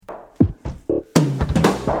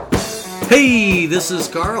Hey, this is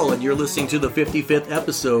Carl, and you're listening to the 55th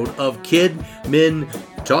episode of Kid Min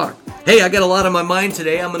Talk. Hey, I got a lot on my mind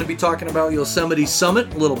today. I'm going to be talking about Yosemite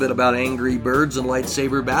Summit, a little bit about Angry Birds and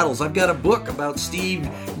lightsaber battles. I've got a book about Steve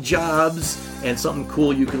Jobs and something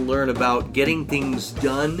cool you can learn about getting things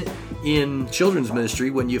done in children's ministry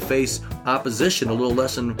when you face opposition, a little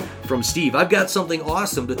lesson from Steve. I've got something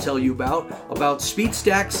awesome to tell you about Speed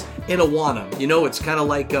Stacks and Awana. You know, it's kind of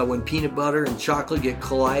like when peanut butter and chocolate get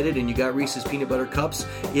collided and you got Reese's Peanut Butter Cups.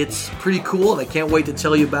 It's pretty cool, and I can't wait to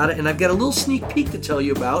tell you about it. And I've got a little sneak peek to tell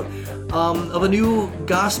you about of a new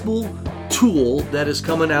gospel tool that is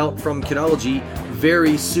coming out from Kidology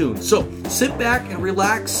very soon. So sit back and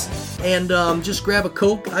relax and just grab a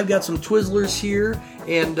Coke. I've got some Twizzlers here,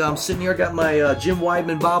 and I'm sitting here, I got my Jim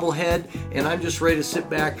Weidman bobblehead, and I'm just ready to sit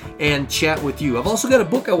back and chat with you. I've also got a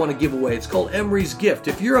book I want to give away. It's called Emery's Gift.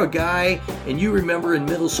 If you're a guy and you remember in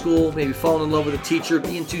middle school, maybe falling in love with a teacher,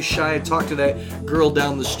 being too shy to talk to that girl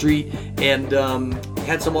down the street, and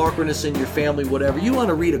had some awkwardness in your family, whatever, you want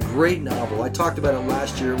to read a great novel. I talked about it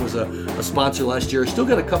last year. It was a sponsor last year. I still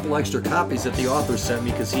got a couple extra copies that the author sent me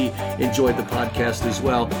because he enjoyed the podcast as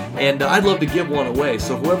well. And I'd love to give one away.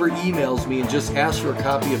 So whoever emails me and just asks for a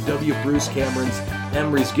copy of W. Bruce Cameron's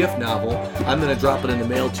Emery's Gift novel, I'm going to drop it in the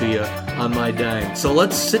mail to you on my dime. So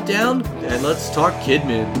let's sit down and let's talk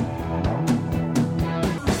Kidmin.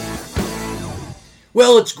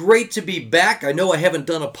 Well, it's great to be back. I know I haven't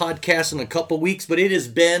done a podcast in a couple weeks, but it has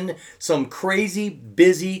been some crazy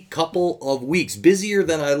busy couple of weeks. Busier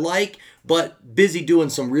than I like, but busy doing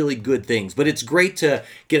some really good things. But it's great to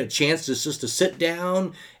get a chance just to sit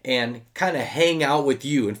down and kind of hang out with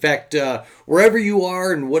you. In fact, wherever you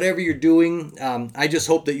are and whatever you're doing, I just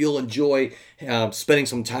hope that you'll enjoy spending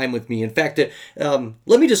some time with me. In fact,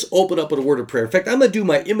 let me just open up with a word of prayer. In fact, I'm going to do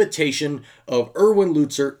my imitation of Erwin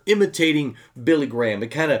Lutzer imitating Billy Graham.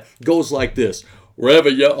 It kind of goes like this. Wherever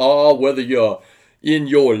you are, whether you're in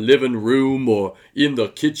your living room or in the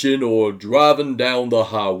kitchen or driving down the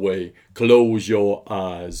highway, close your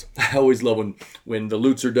eyes. I always love when the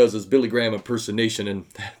Lutzer does his Billy Graham impersonation, and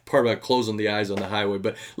part about closing the eyes on the highway.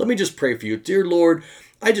 But let me just pray for you. Dear Lord,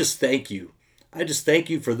 I just thank you. I just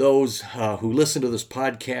thank you for those who listen to this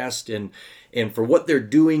podcast and for what they're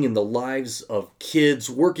doing in the lives of kids,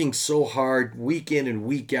 working so hard week in and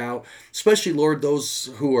week out, especially, Lord, those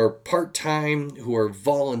who are part-time, who are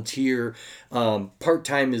volunteer.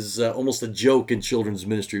 Part-time is almost a joke in children's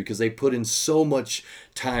ministry because they put in so much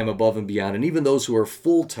time above and beyond. And even those who are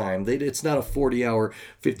full-time, it's not a 40-hour,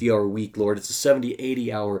 50-hour week, Lord. It's a 70,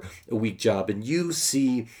 80-hour a week job. And you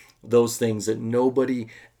see those things that nobody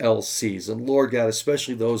else sees. And Lord God,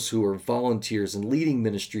 especially those who are volunteers and leading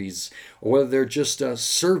ministries, or whether they're just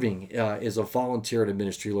serving as a volunteer at a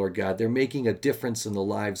ministry, Lord God, they're making a difference in the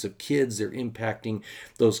lives of kids. They're impacting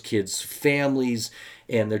those kids' families,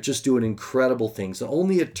 and they're just doing incredible things. And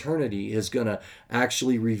only eternity is going to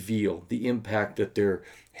actually reveal the impact that they're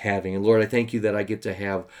having. And Lord, I thank you that I get to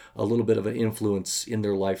have a little bit of an influence in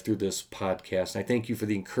their life through this podcast. And I thank you for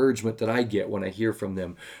the encouragement that I get when I hear from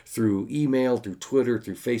them through email, through Twitter,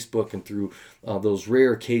 through Facebook, and through those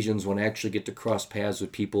rare occasions when I actually get to cross paths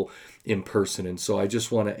with people in person. And so I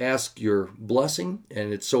just want to ask your blessing.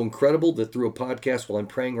 And it's so incredible that through a podcast, while I'm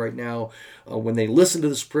praying right now, when they listen to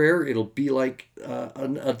this prayer, it'll be like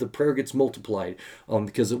the prayer gets multiplied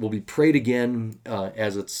because it will be prayed again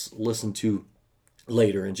as it's listened to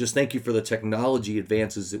later. And just thank you for the technology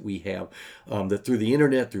advances that we have, that through the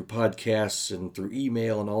internet, through podcasts, and through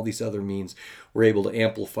email and all these other means, we're able to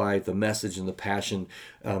amplify the message and the passion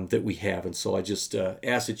that we have. And so I just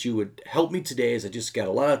ask that you would help me today, as I just got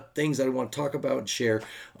a lot of things that I want to talk about and share,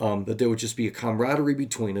 that there would just be a camaraderie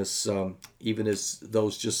between us, even as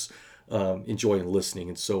those just enjoying listening.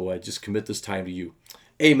 And so I just commit this time to you.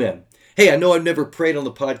 Amen. Hey, I know I've never prayed on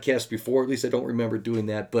the podcast before, at least I don't remember doing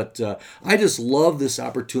that, but I just love this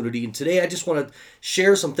opportunity. And today I just want to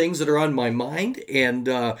share some things that are on my mind, and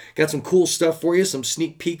got some cool stuff for you, some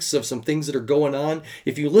sneak peeks of some things that are going on.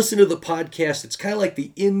 If you listen to the podcast, it's kind of like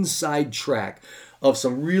the inside track of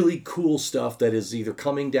some really cool stuff that is either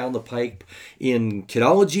coming down the pipe in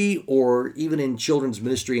kidology or even in children's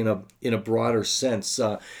ministry in a broader sense.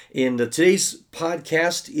 And today's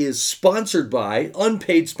podcast is sponsored by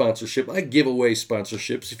unpaid sponsorship. I give away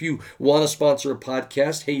sponsorships. If you want to sponsor a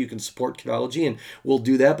podcast, hey, you can support Kidology, and we'll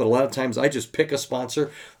do that. But a lot of times I just pick a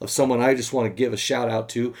sponsor of someone I just want to give a shout out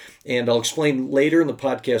to, and I'll explain later in the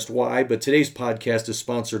podcast why. But today's podcast is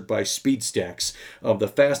sponsored by Speed Stacks, the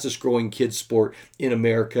fastest growing kids sport in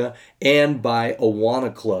America, and by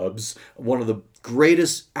Awana Clubs, one of the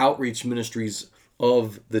greatest outreach ministries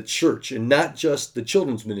of the church, and not just the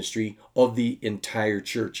children's ministry, of the entire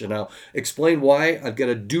church. And I'll explain why. I've got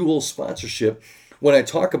a dual sponsorship when I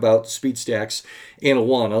talk about SpeedStacks and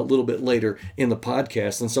Awana a little bit later in the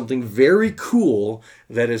podcast, and something very cool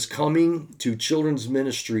that is coming to children's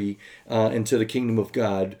ministry and to the kingdom of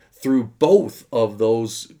God through both of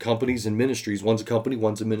those companies and ministries. One's a company,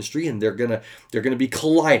 one's a ministry, and they're gonna be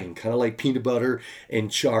colliding, kind of like peanut butter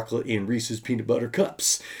and chocolate in Reese's peanut butter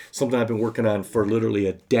cups. Something I've been working on for literally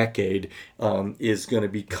a decade is going to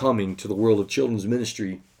be coming to the world of children's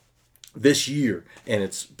ministry this year, and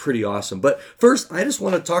it's pretty awesome. But first, I just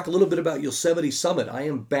want to talk a little bit about Yosemite Summit. I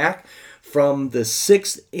am back from the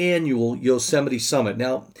 6th annual Yosemite Summit.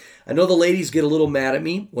 Now, I know the ladies get a little mad at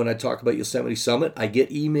me when I talk about Yosemite Summit. I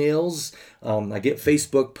get emails, I get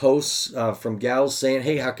Facebook posts from gals saying,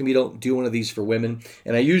 hey, how come you don't do one of these for women?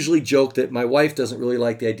 And I usually joke that my wife doesn't really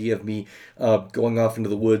like the idea of me going off into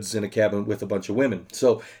the woods in a cabin with a bunch of women.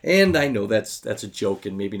 So, and I know that's a joke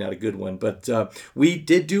and maybe not a good one, but we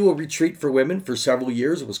did do a retreat for women for several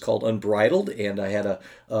years. It was called Unbridled, and I had a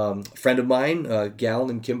friend of mine, a gal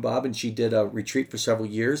named Kim Bob, and she did a retreat for several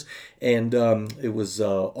years, and it was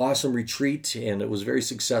awesome retreat, and it was very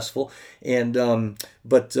successful. And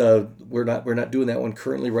but we're not doing that one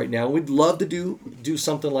currently right now. We'd love to do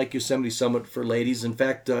something like Yosemite Summit for ladies. In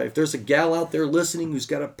fact, if there's a gal out there listening who's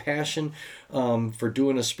got a passion for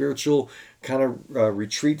doing a spiritual kind of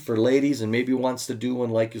retreat for ladies and maybe wants to do one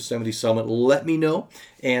like Yosemite Summit, let me know.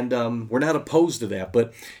 And we're not opposed to that.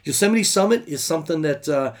 But Yosemite Summit is something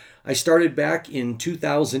that I started back in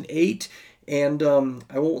 2008. And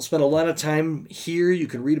I won't spend a lot of time here. You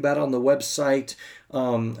can read about it on the website.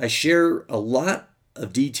 I share a lot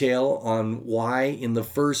of detail on why in the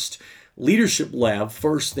first leadership lab,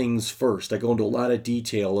 first things first. I go into a lot of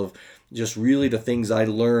detail of just really the things I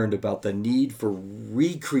learned about the need for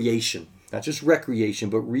recreation, not just recreation,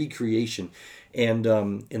 but recreation, and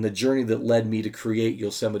in the journey that led me to create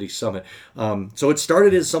Yosemite Summit. So it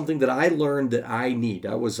started as something that I learned that I need.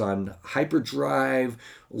 I was on hyperdrive,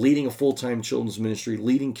 leading a full-time children's ministry,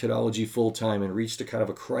 leading kidology full-time, and reached a kind of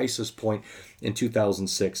a crisis point in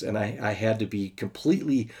 2006. And I had to be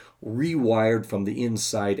completely rewired from the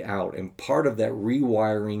inside out. And part of that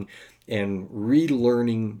rewiring and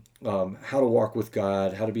relearning how to walk with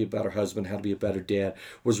God, how to be a better husband, how to be a better dad,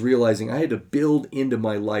 was realizing I had to build into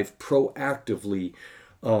my life proactively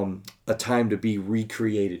a time to be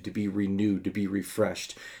recreated, to be renewed, to be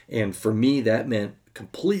refreshed. And for me, that meant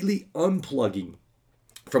completely unplugging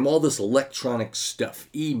from all this electronic stuff,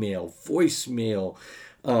 email, voicemail,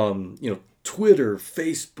 Twitter,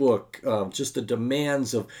 Facebook, just the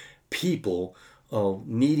demands of people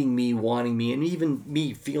needing me, wanting me, and even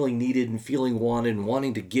me feeling needed and feeling wanted and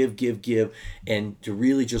wanting to give, and to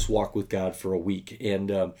really just walk with God for a week.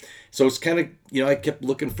 And so it's kind of, I kept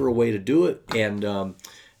looking for a way to do it, and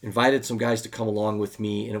invited some guys to come along with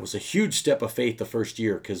me. And it was a huge step of faith the first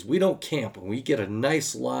year, because we don't camp, and we get a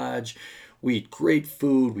nice lodge, we eat great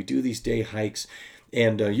food, we do these day hikes.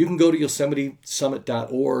 And you can go to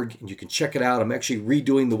YosemiteSummit.org and you can check it out. I'm actually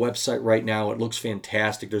redoing the website right now. It looks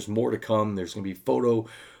fantastic. There's more to come. There's going to be photo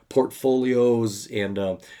portfolios, and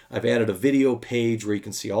I've added a video page where you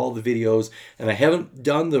can see all the videos. And I haven't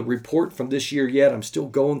done the report from this year yet. I'm still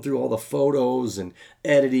going through all the photos and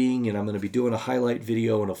editing, and I'm going to be doing a highlight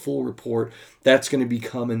video and a full report. That's going to be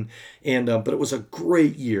coming. And but it was a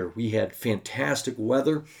great year. We had fantastic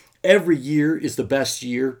weather. Every year is the best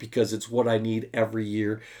year because it's what I need every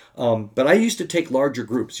year. But I used to take larger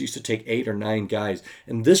groups. I used to take 8 or 9 guys.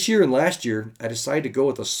 And this year and last year, I decided to go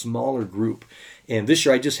with a smaller group. And this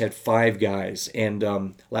year I just had 5 guys. And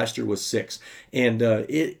last year was 6. And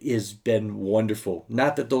it has been wonderful.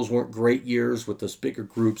 Not that those weren't great years with those bigger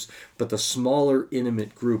groups, but the smaller,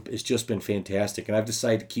 intimate group has just been fantastic. And I've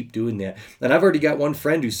decided to keep doing that. And I've already got one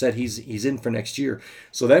friend who said he's in for next year.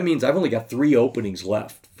 So that means I've only got 3 openings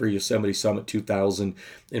left for Yosemite Summit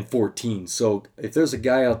 2014. So if there's a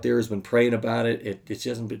guy out there who's been praying about it, it just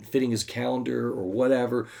hasn't been fitting his calendar or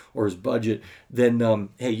whatever, or his budget, then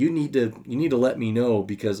hey, you need to let me know,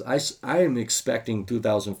 because I am expecting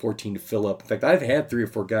 2014 to fill up. In fact, I've had 3 or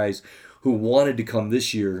 4 guys who wanted to come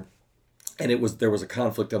this year, and there was a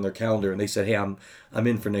conflict on their calendar, and they said, hey, I'm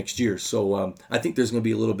in for next year. So I think there's going to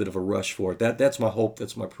be a little bit of a rush for it. That's my hope.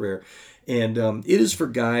 That's my prayer. And it is for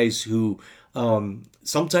guys who,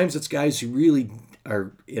 sometimes it's guys who really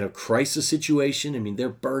are in a crisis situation. I mean, they're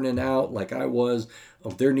burning out like I was.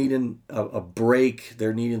 They're needing a break.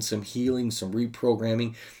 They're needing some healing, some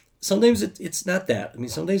reprogramming. sometimes it's not that. I mean,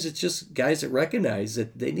 sometimes it's just guys that recognize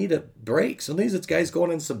that they need a break. Sometimes it's guys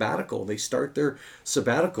going on sabbatical. They start their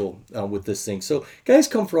sabbatical with this thing. So guys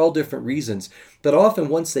come for all different reasons. But often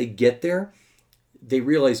once they get there, they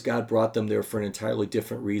realize God brought them there for an entirely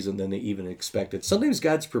different reason than they even expected. Sometimes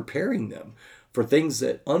God's preparing them for things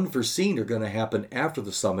that unforeseen are going to happen after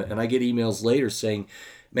the summit. And I get emails later saying,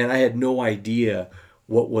 man, I had no idea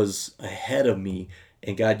what was ahead of me.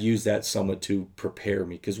 And God used that summit to prepare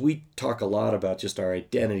me, because we talk a lot about just our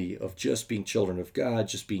identity of just being children of God,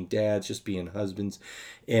 just being dads, just being husbands.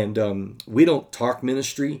 And we don't talk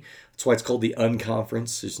ministry. That's why it's called the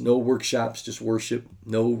Unconference. There's no workshops, just worship,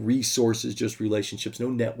 no resources, just relationships, no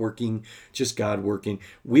networking, just God working.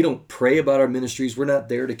 We don't pray about our ministries. We're not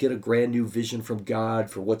there to get a brand new vision from God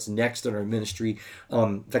for what's next in our ministry.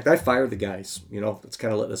 In fact, I fire the guys, let's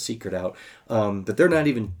kind of let a secret out. But they're not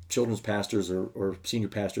even children's pastors or senior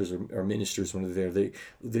pastors or ministers when they're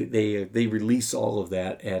there. They release all of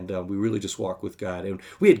that, and we really just walk with God. And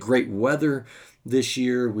we had great weather this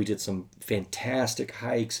year. We did some fantastic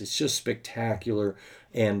hikes. It's just spectacular,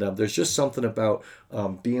 and there's just something about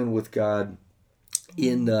being with God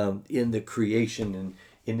in the creation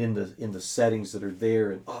and in the settings that are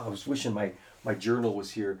there. And I was wishing my journal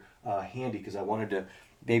was here handy, because I wanted to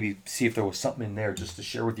maybe see if there was something in there just to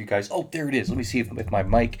share with you guys. Oh, there it is. Let me see if my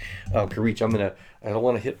mic can reach. I don't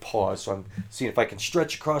want to hit pause, so I'm seeing if I can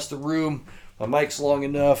stretch across the room. My mic's long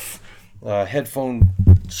enough. Headphone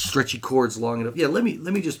stretchy cords long enough. Yeah, let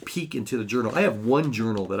me just peek into the journal. I have one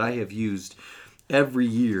journal that I have used every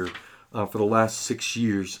year for the last 6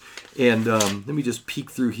 years, and let me just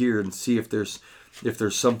peek through here and see if there's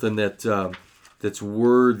something that's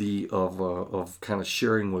worthy of kind of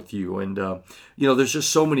sharing with you. And there's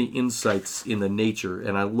just so many insights in the nature,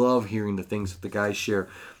 and I love hearing the things that the guys share.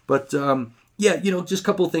 But just a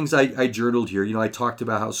couple of things I journaled here. I talked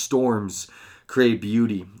about how storms create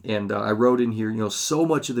beauty, and I wrote in here, so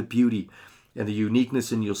much of the beauty and the uniqueness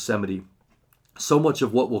in Yosemite, so much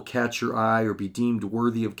of what will catch your eye or be deemed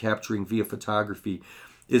worthy of capturing via photography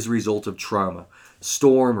is a result of trauma.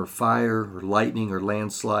 Storm or fire or lightning or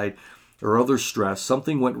landslide or other stress,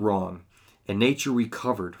 something went wrong, and nature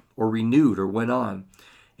recovered or renewed or went on,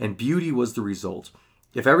 and beauty was the result.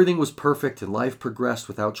 If everything was perfect and life progressed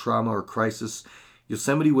without trauma or crisis,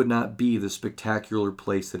 Yosemite would not be the spectacular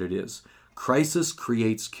place that it is. Crisis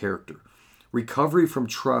creates character. Recovery from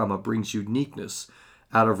trauma brings uniqueness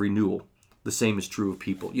out of renewal. The same is true of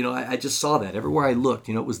people. I just saw that everywhere I looked.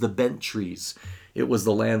 It was the bent trees. It was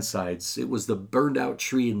the landsides. It was the burned out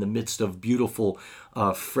tree in the midst of beautiful,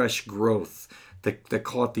 fresh growth that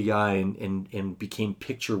caught the eye and became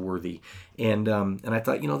picture worthy. And I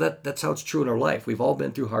thought, that's how it's true in our life. We've all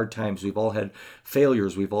been through hard times. We've all had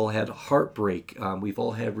failures. We've all had heartbreak. We've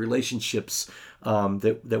all had relationships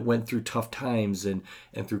that went through tough times, and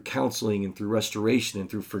through counseling and through restoration and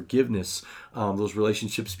through forgiveness, those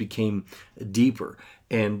relationships became deeper,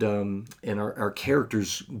 and our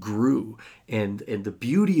characters grew, and the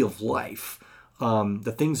beauty of life,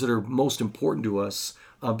 the things that are most important to us,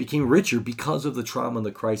 became richer because of the trauma and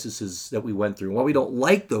the crises that we went through. And while we don't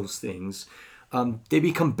like those things, they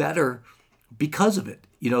become better because of it.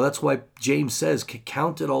 That's why James says,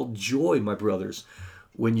 count it all joy, my brothers,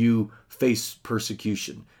 when you face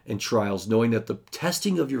persecution and trials, knowing that the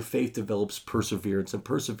testing of your faith develops perseverance, and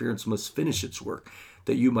perseverance must finish its work,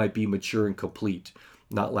 that you might be mature and complete,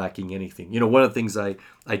 not lacking anything. One of the things I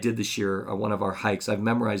did this year on one of our hikes, I've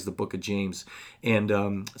memorized the book of James.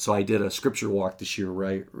 And so I did a scripture walk this year where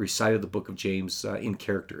I recited the book of James in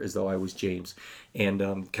character as though I was James, and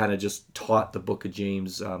kind of just taught the book of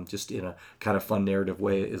James just in a kind of fun narrative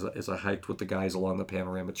way as I hiked with the guys along the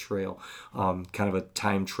Panorama Trail, kind of a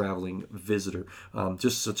time-traveling visitor.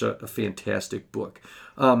 Just such a fantastic book.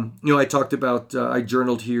 I talked about, I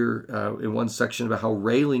journaled here in one section about how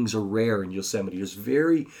railings are rare in Yosemite. There's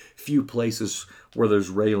very few places where there's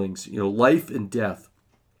railings. Life and death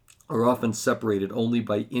are often separated only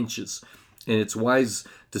by inches, and it's wise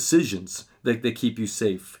decisions that keep you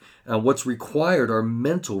safe. What's required are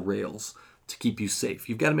mental rails to keep you safe.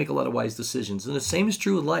 You've got to make a lot of wise decisions. And the same is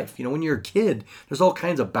true in life. When you're a kid, there's all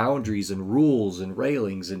kinds of boundaries and rules and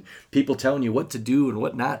railings and people telling you what to do and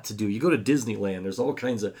what not to do. You go to Disneyland, there's all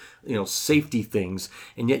kinds of, safety things.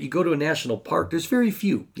 And yet you go to a national park, there's very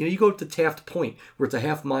few. You go to Taft Point, where it's a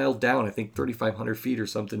half mile down, I think 3,500 feet or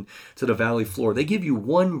something, to the valley floor. They give you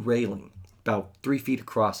one railing, about 3 feet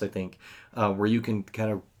across, I think, where you can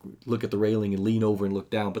kind of look at the railing and lean over and look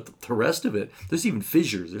down. But the rest of it, there's even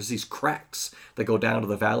fissures. There's these cracks that go down to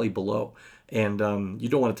the valley below. And you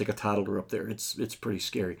don't want to take a toddler up there. It's pretty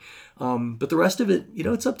scary. But the rest of it,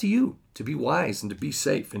 it's up to you to be wise and to be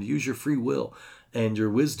safe and to use your free will and your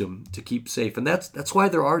wisdom to keep safe. And that's why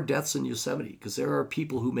there are deaths in Yosemite, because there are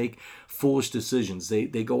people who make foolish decisions. They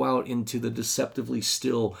go out into the deceptively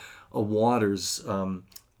still waters,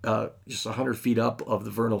 just 100 feet up of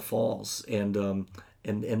the Vernal Falls, and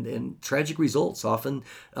tragic results. Often,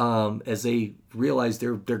 as they realize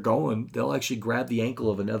they're going, they'll actually grab the ankle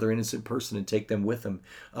of another innocent person and take them with them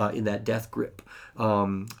in that death grip.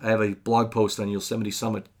 I have a blog post on Yosemite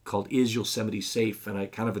Summit called "Is Yosemite Safe?" and I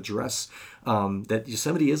kind of address that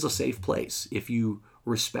Yosemite is a safe place if you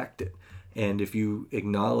respect it. And if you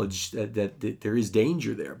acknowledge that there is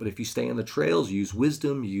danger there, but if you stay on the trails, you use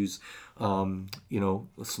wisdom, you use some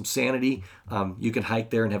sanity, you can hike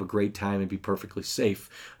there and have a great time and be perfectly safe.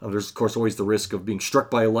 There's of course always the risk of being struck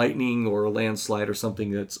by a lightning or a landslide or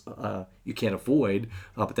something that's you can't avoid,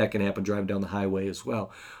 but that can happen driving down the highway as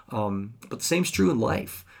well. But the same's true in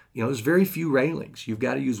life. There's very few railings. You've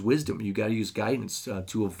got to use wisdom. You've got to use guidance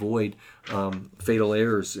to avoid fatal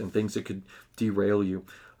errors and things that could derail you.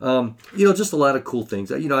 Just a lot of cool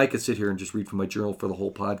things. I could sit here and just read from my journal for the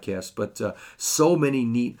whole podcast, but so many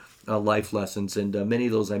neat life lessons, and many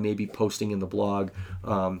of those I may be posting in the blog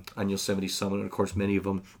on Yosemite Summit, and of course many of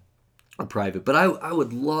them are private. But I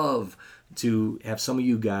would love to have some of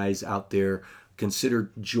you guys out there consider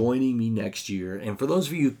joining me next year. And for those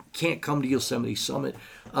of you who can't come to Yosemite Summit,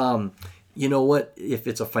 you know what? If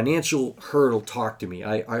it's a financial hurdle, talk to me.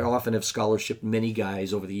 I often have scholarshiped many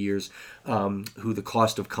guys over the years who the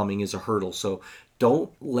cost of coming is a hurdle. So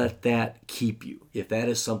don't let that keep you. If that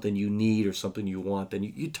is something you need or something you want, then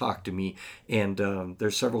you talk to me. And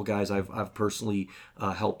there's several guys I've personally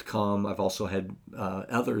helped come. I've also had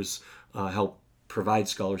others help provide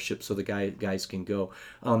scholarships so the guys can go.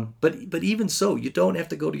 But even so, you don't have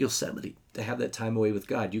to go to Yosemite to have that time away with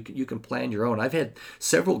God. You can plan your own. I've had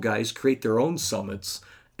several guys create their own summits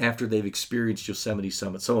after they've experienced Yosemite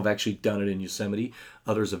Summit. Some have actually done it in Yosemite.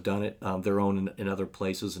 Others have done it their own in other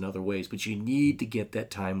places in other ways. But you need to get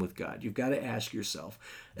that time with God. You've got to ask yourself,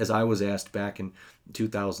 as I was asked back in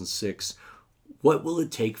 2006, what will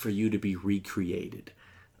it take for you to be recreated?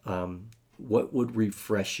 What would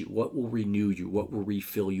refresh you? What will renew you? What will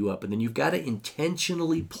refill you up? And then you've got to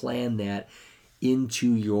intentionally plan that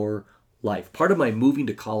into your life. Part of my moving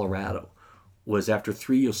to Colorado was after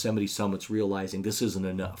 3 Yosemite summits realizing this isn't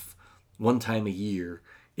enough. One time a year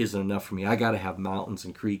isn't enough for me. I got to have mountains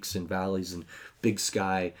and creeks and valleys and big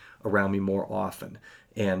sky around me more often.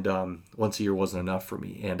 And once a year wasn't enough for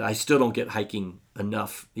me. And I still don't get hiking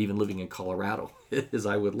enough, even living in Colorado, as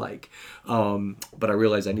I would like. But I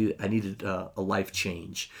realized I needed a life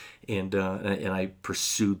change, and I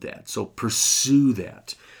pursued that. So pursue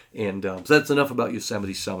that. And so that's enough about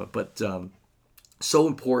Yosemite Summit. But so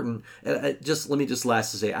important. And let me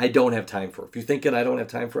last to say, I don't have time for it. If you're thinking I don't have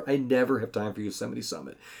time for it, I never have time for Yosemite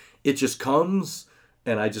Summit. It just comes,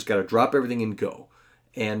 and I just got to drop everything and go.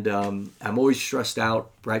 And I'm always stressed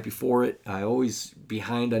out right before it. I always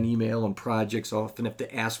behind on email and projects. I often have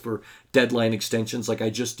to ask for deadline extensions like I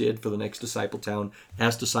just did for the next Disciple Town.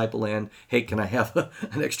 Ask Disciple Land, hey, can I have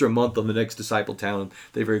an extra month on the next Disciple Town? And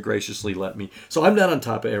they very graciously let me. So I'm not on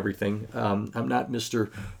top of everything. I'm not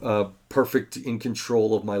Mr. Perfect in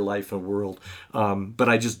control of my life and world. But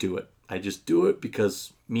I just do it. I just do it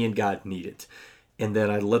because me and God need it. And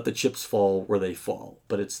then I let the chips fall where they fall.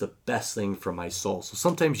 But it's the best thing for my soul. So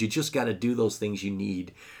sometimes you just got to do those things you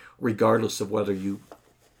need, regardless of whether you,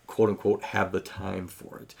 quote unquote, have the time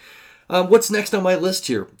for it. What's next on my list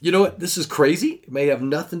here? You know what? This is crazy. It may have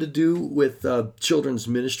nothing to do with children's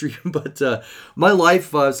ministry, but my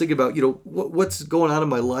life, I was thinking about, what's going on in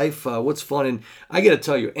my life, what's fun. And I got to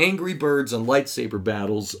tell you, Angry Birds and lightsaber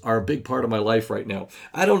battles are a big part of my life right now.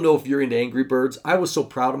 I don't know if you're into Angry Birds. I was so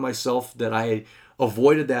proud of myself that I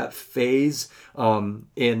avoided that phase. And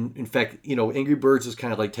in fact, Angry Birds is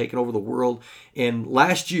kind of like taking over the world. And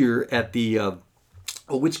last year at the,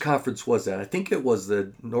 which conference was that? I think it was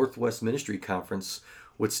the Northwest Ministry Conference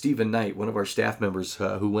with Stephen Knight, one of our staff members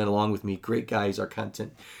who went along with me. Great guy. He's our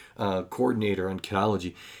content coordinator on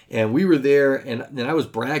Kidology. And we were there, and then I was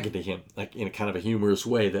bragging to him, like in a kind of a humorous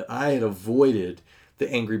way, that I had avoided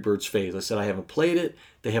the Angry Birds phase. I said, I haven't played it.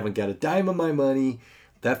 They haven't got a dime of my money.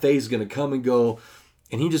 That phase is going to come and go.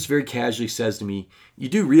 And he just very casually says to me, you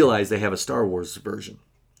do realize they have a Star Wars version.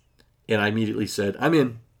 And I immediately said, I'm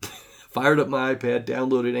in. Fired up my iPad,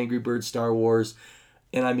 downloaded Angry Birds Star Wars,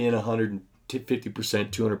 and I'm in 150%,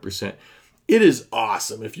 200%. It is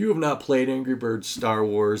awesome. If you have not played Angry Birds Star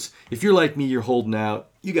Wars, if you're like me, you're holding out,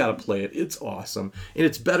 you got to play it. It's awesome. And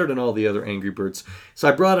it's better than all the other Angry Birds. So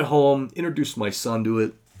I brought it home, introduced my son to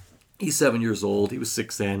it. He's 7 years old. He was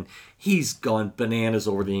 6 then. He's gone bananas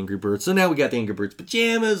over the Angry Birds. So now we got the Angry Birds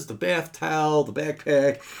pajamas, the bath towel, the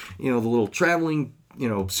backpack, the little traveling,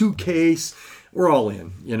 suitcase. We're all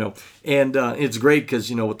in, and it's great because,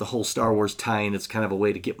 with the whole Star Wars tie-in, it's kind of a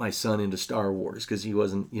way to get my son into Star Wars because he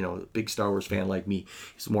wasn't, a big Star Wars fan like me.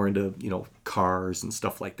 He's more into, cars and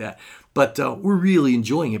stuff like that. But we're really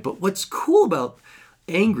enjoying it. But what's cool about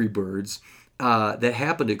Angry Birds that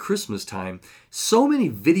happened at Christmas time, so many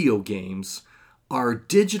video games are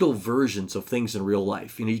digital versions of things in real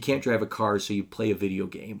life. You can't drive a car, so you play a video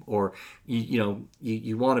game. Or,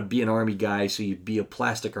 you want to be an army guy, so you be a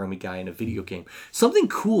plastic army guy in a video game. Something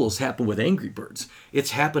cool has happened with Angry Birds.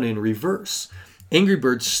 It's happened in reverse. Angry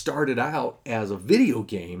Birds started out as a video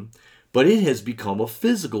game, but it has become a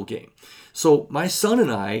physical game. So my son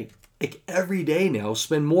and I, every day now,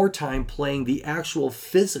 spend more time playing the actual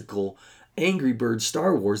physical Angry Birds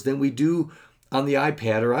Star Wars than we do on the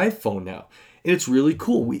iPad or iPhone now. And it's really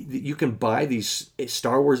cool. You can buy these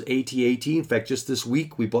Star Wars AT-AT. In fact, just this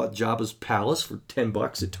week, we bought Jabba's Palace for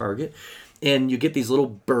 $10 at Target. And you get these little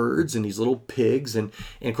birds and these little pigs. And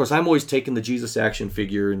of course, I'm always taking the Jesus action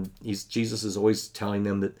figure. And Jesus is always telling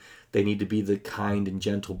them that they need to be the kind and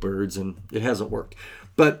gentle birds. And it hasn't worked.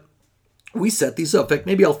 But we set these up. In fact,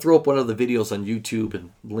 maybe I'll throw up one of the videos on YouTube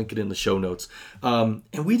and link it in the show notes. And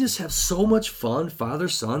we just have so much fun,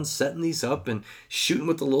 father-son, setting these up and shooting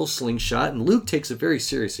with the little slingshot. And Luke takes it very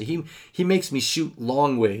seriously. He makes me shoot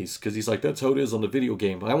long ways because he's like, that's how it is on the video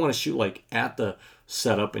game. But I want to shoot like at the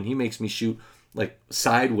setup, and he makes me shoot like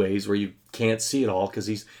sideways where you can't see it all because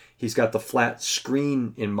he's got the flat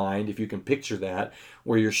screen in mind, if you can picture that,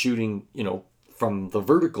 where you're shooting, from the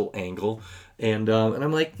vertical angle. And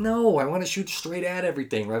I'm like, no, I want to shoot straight at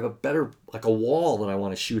everything. Or I have a better, like a wall that I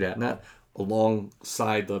want to shoot at, not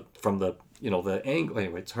alongside from the angle.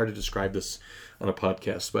 Anyway, it's hard to describe this on a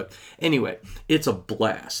podcast, but anyway, it's a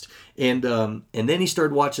blast. And then he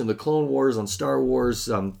started watching the Clone Wars on Star Wars,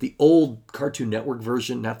 the old Cartoon Network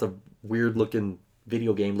version, not the weird looking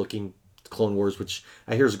video game looking Clone Wars, which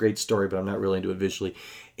I hear is a great story, but I'm not really into it visually.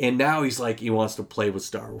 And now he's like, he wants to play with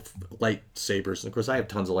Star Wars lightsabers. And of course, I have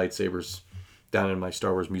tons of lightsabers down in my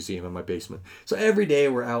Star Wars museum in my basement. So every day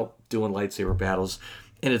we're out doing lightsaber battles,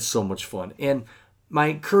 and it's so much fun. And my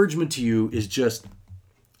encouragement to you is just,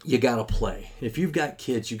 you got to play. If you've got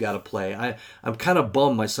kids, you got to play. I'm kind of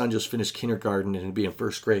bummed my son just finished kindergarten and he'll be in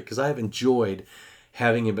first grade because I've enjoyed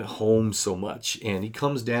having him at home so much. And he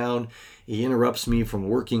comes down, he interrupts me from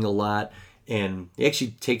working a lot, and he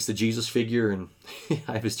actually takes the Jesus figure, and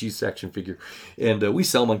I have his Jesus action figure, and we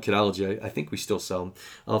sell them on Kidology. I think we still sell them.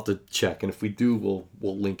 I'll have to check, and if we do,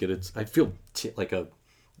 we'll link it. I feel like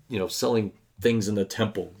selling things in the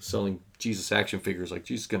temple, selling Jesus action figures, like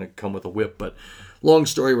Jesus is going to come with a whip. But long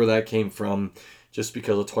story where that came from, just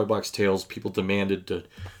because of Toy Box Tales, people demanded to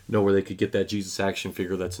know where they could get that Jesus action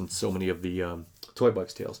figure that's in so many of the Toy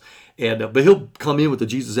Box Tales. And but he'll come in with the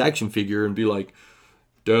Jesus action figure and be like,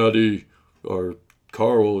 Daddy, or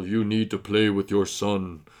Carl, you need to play with your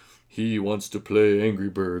son. He wants to play Angry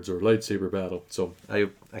Birds or lightsaber battle. So I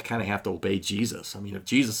kind of have to obey Jesus. I mean, if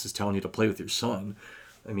Jesus is telling you to play with your son,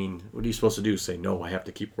 I mean, what are you supposed to do? Say, no, I have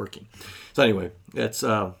to keep working. So anyway, that's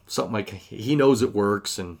something like, he knows it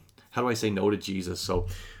works. And how do I say no to Jesus? So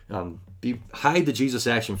hide the Jesus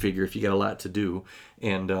action figure if you got a lot to do.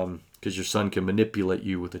 And because your son can manipulate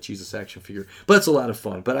you with a Jesus action figure. But it's a lot of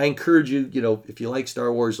fun. But I encourage you, if you like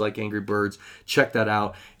Star Wars, like Angry Birds, check that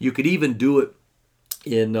out. You could even do it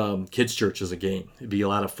in kids' church as a game. It'd be a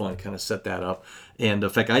lot of fun, kind of set that up. And in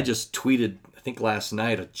fact, I just tweeted, I think last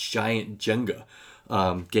night, a giant Jenga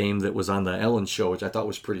game that was on the Ellen show, which I thought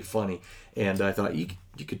was pretty funny. And I thought, you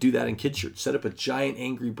could do that in kids' church. Set up a giant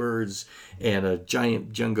Angry Birds and a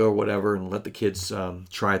giant Jenga or whatever, and let the kids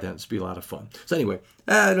try that. It's be a lot of fun. So anyway,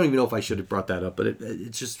 I don't even know if I should have brought that up, but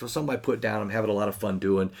it's just something I put down. I'm having a lot of fun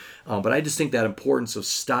doing. But I just think that importance of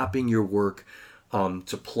stopping your work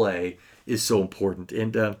to play is so important.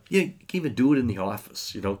 And you can even do it in the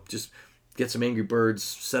office. Just get some Angry Birds,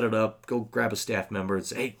 set it up, go grab a staff member and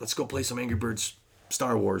say, hey, let's go play some Angry Birds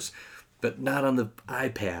Star Wars, but not on the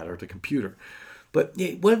iPad or the computer. But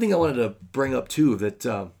yeah, one thing I wanted to bring up too, that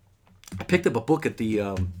I picked up a book at the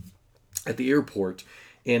airport,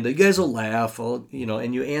 and you guys will laugh, and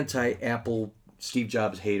you anti-Apple Steve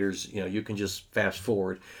Jobs haters, you can just fast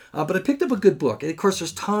forward. But I picked up a good book. And of course,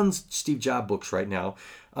 there's tons of Steve Jobs books right now.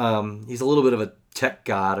 He's a little bit of a tech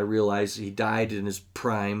god. I realize he died in his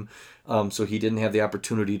prime, so he didn't have the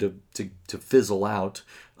opportunity to fizzle out.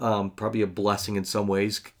 Probably a blessing in some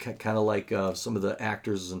ways, kind of like some of the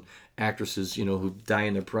actors and actresses, who die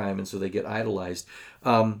in their prime, and so they get idolized.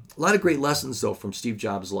 A lot of great lessons, though, from Steve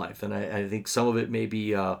Jobs' life, and I think some of it may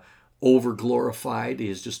be over glorified. He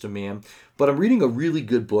is just a man. But I'm reading a really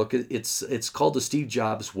good book. It's called The Steve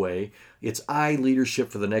Jobs Way. It's I Leadership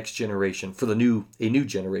for the Next Generation, for a new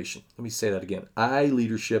generation. Let me say that again. I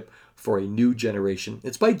Leadership for a New Generation.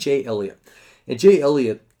 It's by Jay Elliott. And Jay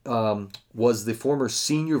Elliott was the former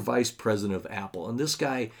senior vice president of Apple. And this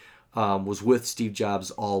guy was with Steve Jobs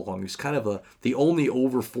all along. He's kind of the only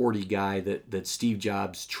over 40 guy that Steve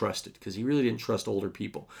Jobs trusted, because he really didn't trust older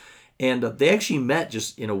people. And they actually met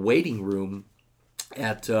just in a waiting room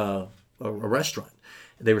at a restaurant.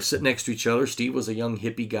 They were sitting next to each other. Steve was a young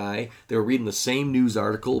hippie guy. They were reading the same news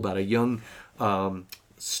article about a young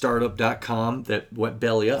startup.com that went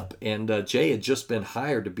belly up. And Jay had just been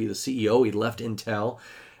hired to be the CEO. He left Intel.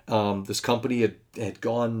 This company had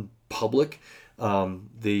gone public.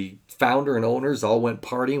 The founder and owners all went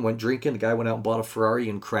partying, went drinking. The guy went out and bought a Ferrari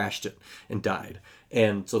and crashed it and died.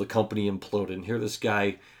 And so the company imploded. And here this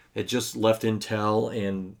guy had just left Intel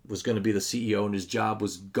and was going to be the CEO, and his job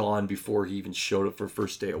was gone before he even showed up for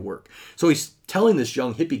first day of work. So he's telling this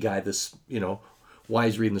young hippie guy this, why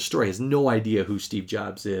he's reading the story. He has no idea who Steve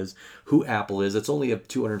Jobs is, who Apple is. It's only a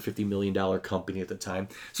 $250 million company at the time.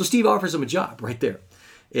 So Steve offers him a job right there.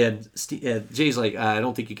 And Jay's like, I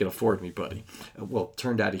don't think you can afford me, buddy. Well,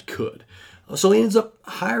 turned out he could. So he ends up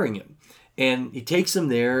hiring him. And he takes him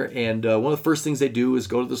there, and one of the first things they do is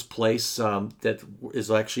go to this place that is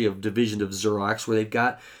actually a division of Xerox, where they've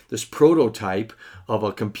got this prototype of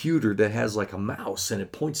a computer that has like a mouse, and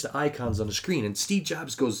it points to icons on the screen. And Steve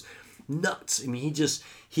Jobs goes nuts. I mean,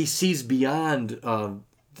 he sees beyond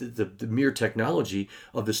the mere technology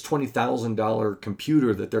of this $20,000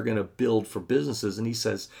 computer that they're going to build for businesses. And he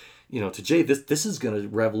says, to Jay, this is going to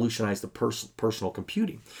revolutionize the personal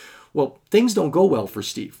computing. Well, things don't go well for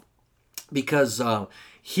Steve, because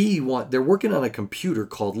they're working on a computer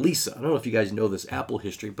called Lisa. I don't know if you guys know this Apple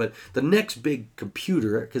history, but the next big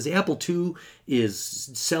computer, because the Apple II is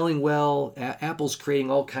selling well, Apple's creating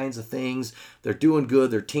all kinds of things, they're doing good,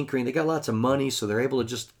 they're tinkering, they got lots of money, so they're able to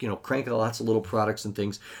just crank out lots of little products and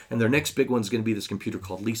things, and their next big one's going to be this computer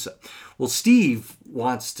called Lisa. Well, Steve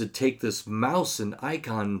wants to take this mouse and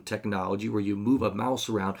icon technology where you move a mouse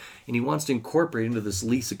around, and he wants to incorporate it into this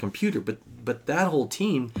Lisa computer, but that whole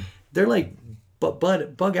team, they're like,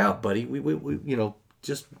 bug out, buddy. We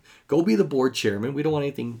just go be the board chairman. We don't want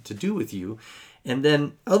anything to do with you. And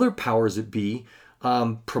then other powers that be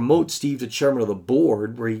promote Steve to chairman of the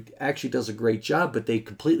board, where he actually does a great job, but they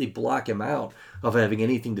completely block him out of having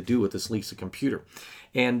anything to do with this Lisa computer.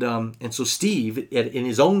 And so Steve, in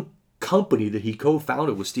his own company that he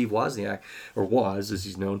co-founded with Steve Wozniak, or was as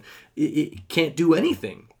he's known, it can't do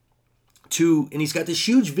anything. And he's got this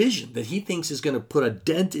huge vision that he thinks is going to put a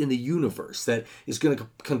dent in the universe, that is going to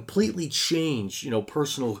completely change,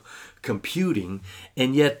 personal computing,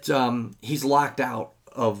 and yet he's locked out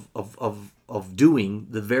of doing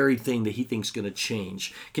the very thing that he thinks is going to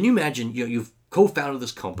change. Can you imagine? You've co-founded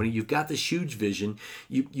this company, you've got this huge vision,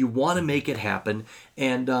 you want to make it happen,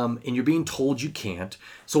 and you're being told you can't.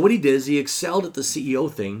 So what he did is he excelled at the CEO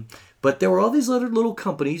thing. But there were all these other little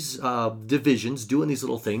companies, divisions, doing these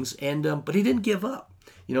little things, but he didn't give up.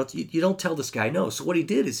 You don't tell this guy no. So what he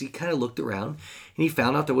did is he kind of looked around, and he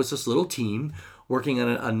found out there was this little team working on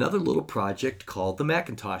another little project called the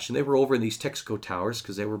Macintosh. And they were over in these Texaco towers,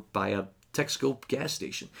 because they were by a Texaco gas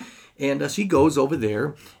station. And so he goes over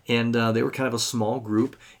there, and they were kind of a small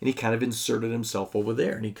group, and he kind of inserted himself over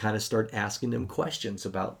there, and he kind of started asking them questions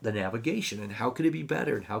about the navigation, and how could it be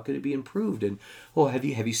better, and how could it be improved, and have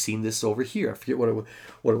you seen this over here? I forget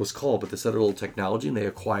what it was called, but this other little technology, and they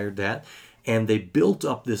acquired that, and they built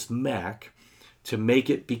up this Mac to make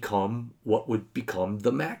it become what would become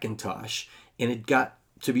the Macintosh, and it got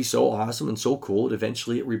to be so awesome and so cool that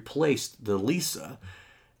eventually it replaced the Lisa,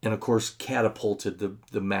 and of course catapulted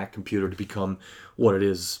the Mac computer to become what it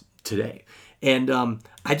is today. And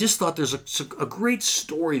I just thought there's a great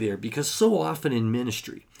story there, because so often in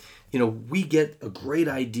ministry, we get a great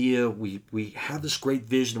idea, we have this great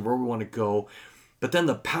vision of where we want to go, but then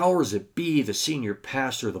the powers that be, the senior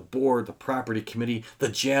pastor, the board, the property committee, the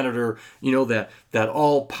janitor, that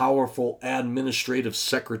all-powerful administrative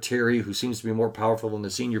secretary who seems to be more powerful than the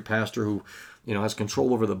senior pastor, who has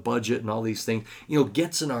control over the budget and all these things,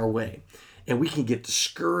 gets in our way. And we can get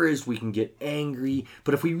discouraged, we can get angry.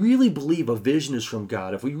 But if we really believe a vision is from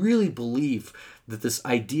God, if we really believe that this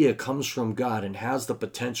idea comes from God and has the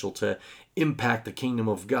potential to impact the kingdom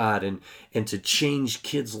of God and to change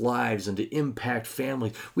kids' lives and to impact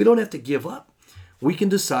families, we don't have to give up. We can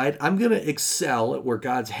decide, I'm going to excel at where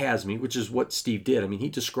God has me, which is what Steve did. I mean, he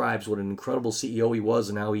describes what an incredible CEO he was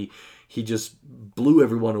and how he just blew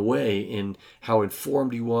everyone away in how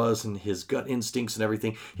informed he was and his gut instincts and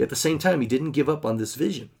everything. Yet at the same time, he didn't give up on this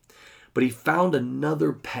vision. But he found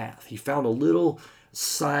another path. He found a little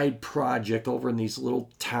side project over in these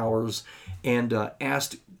little towers and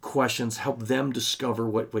asked questions, helped them discover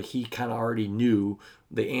what he kind of already knew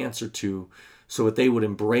the answer to, so that they would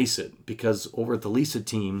embrace it. Because over at the Lisa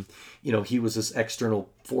team, he was this external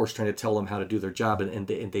force trying to tell them how to do their job, and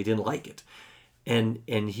they didn't like it. And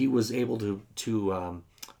he was able to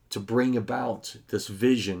bring about this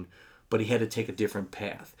vision, but he had to take a different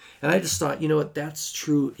path. And I just thought, that's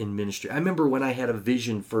true in ministry. I remember when I had a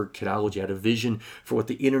vision for Kidology, I had a vision for what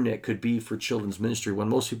the internet could be for children's ministry when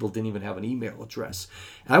most people didn't even have an email address.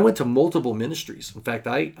 And I went to multiple ministries. In fact,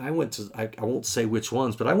 I went to, I won't say which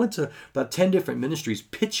ones, but I went to about 10 different ministries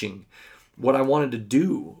pitching what I wanted to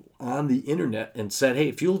do on the internet and said, hey,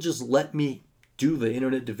 if you'll just let me do the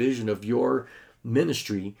internet division of your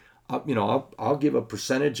ministry, I'll give a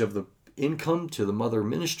percentage of the income to the mother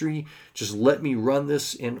ministry. Just let me run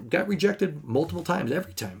this. And got rejected multiple times,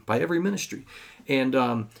 every time, by every ministry. And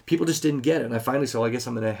people just didn't get it. And I finally said, well, I guess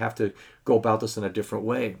I'm going to have to go about this in a different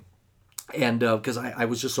way. And because I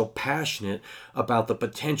was just so passionate about the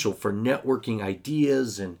potential for networking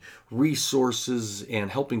ideas and resources and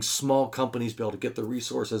helping small companies be able to get the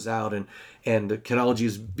resources out, and Kidology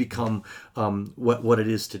has become what it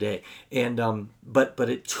is today. And but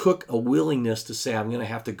it took a willingness to say, I'm going to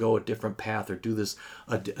have to go a different path or do this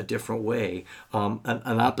a different way,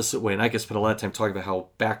 an opposite way. And I could spend a lot of time talking about how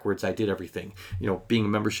backwards I did everything. Being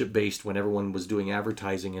membership based when everyone was doing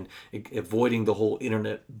advertising and avoiding the whole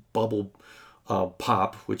internet bubble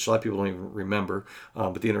pop, which a lot of people don't even remember,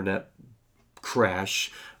 but the internet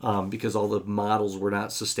crash because all the models were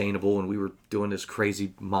not sustainable and we were doing this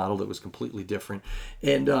crazy model that was completely different.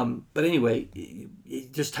 And but anyway,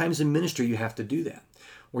 there's times in ministry you have to do that,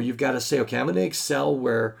 where you've got to say, okay, I'm going to excel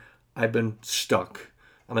where I've been stuck.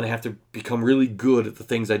 I'm going to have to become really good at the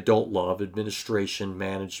things I don't love, administration,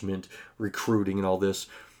 management, recruiting, and all this.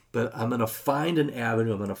 But I'm going to find an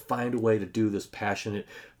avenue. I'm going to find a way to do this passionate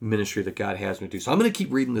ministry that God has me do. So I'm going to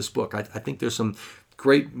keep reading this book. I think there's some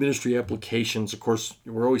great ministry applications. Of course,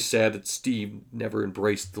 we're always sad that Steve never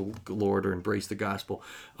embraced the Lord or embraced the gospel.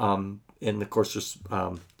 And of course, there's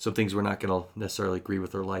some things we're not going to necessarily agree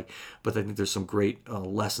with or like. But I think there's some great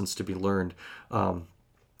lessons to be learned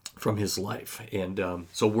from his life, and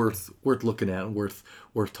so worth looking at and worth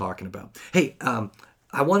talking about. Hey,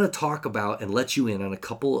 I want to talk about and let you in on a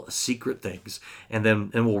couple of secret things, and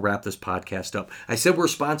then we'll wrap this podcast up. I said we're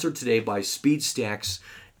sponsored today by SpeedStacks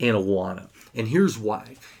and Awana, and here's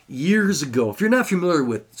why. Years ago, if you're not familiar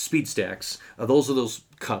with SpeedStacks, those are those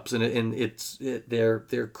cups, and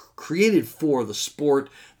they're created for the sport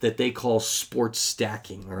that they call sports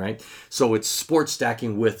stacking. All right, so it's sports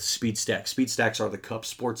stacking with SpeedStacks. SpeedStacks are the cups.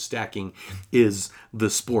 Sports stacking is the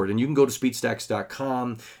sport, and you can go to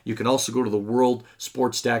speedstacks.com. You can also go to the World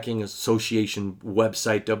Sports Stacking Association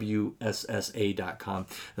website, WSSA.com,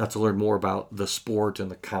 to learn more about the sport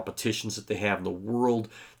and the competitions that they have in the world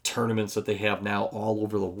tournaments that they have now all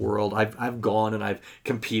over the world. I've gone and I've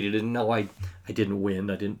competed, and no, I didn't win.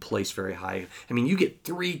 I didn't place very high. I mean, you get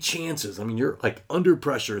 3 chances. I mean, you're like under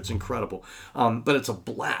pressure. It's incredible. But it's a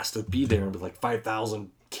blast to be there with like 5,000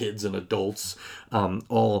 kids and adults,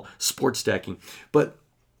 all sports stacking. But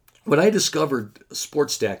when I discovered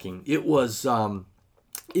sports stacking, it was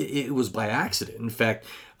by accident. In fact,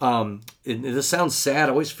 this sounds sad.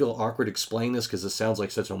 I always feel awkward explaining this because it sounds like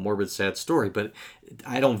such a morbid, sad story, but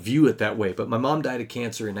I don't view it that way. But my mom died of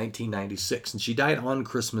cancer in 1996, and she died on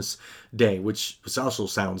Christmas Day, which also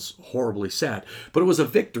sounds horribly sad, but it was a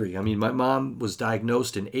victory. I mean, my mom was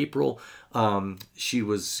diagnosed in April. She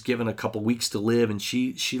was given a couple weeks to live, and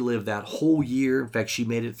she lived that whole year. In fact, she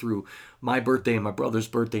made it through my birthday and my brother's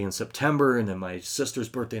birthday in September, and then my sister's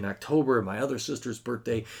birthday in October, and my other sister's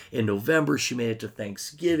birthday in November. She made it to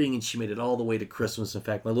Thanksgiving, and she made it all the way to Christmas. In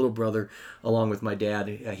fact, my little brother, along with my dad,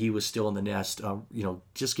 he was still in the nest,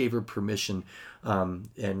 just gave her permission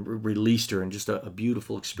and released her, and just a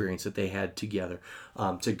beautiful experience that they had together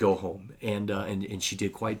to go home. And she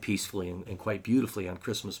did quite peacefully and quite beautifully on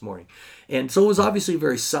Christmas morning. And so it was obviously a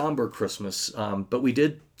very somber Christmas, but we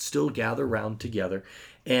did still gather around together.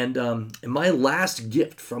 And my last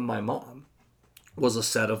gift from my mom was a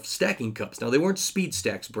set of stacking cups. Now, they weren't Speed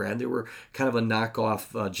Stacks brand. They were kind of a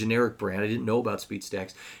knockoff generic brand. I didn't know about Speed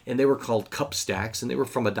Stacks. And they were called Cup Stacks, and they were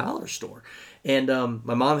from a dollar store. And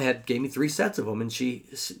my mom gave me 3 sets of them, and she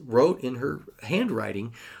wrote in her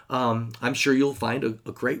handwriting, I'm sure you'll find a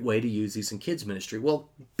great way to use these in kids ministry. Well,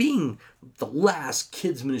 being the last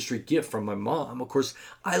kids ministry gift from my mom, of course,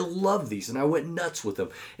 I love these, and I went nuts with them.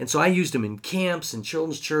 And so I used them in camps and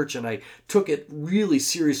children's church, and I took it really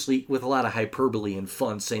seriously with a lot of hyperbole and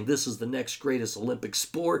fun, saying this is the next greatest Olympic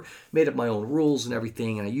sport, made up my own rules and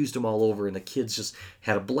everything, and I used them all over, and the kids just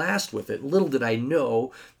had a blast with it. Little did I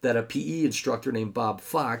know that a PE instructor named Bob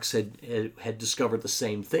Fox had discovered the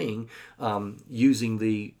same thing, using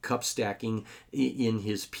the cup stacking in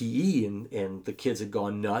his PE, and the kids had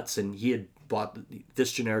gone nuts, and he had bought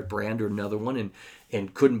this generic brand or another one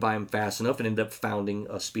and couldn't buy them fast enough and ended up founding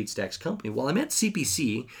a Speed Stacks company. Well, I'm at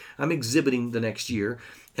CPC. I'm exhibiting the next year,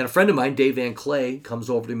 and a friend of mine, Dave Van Clay, comes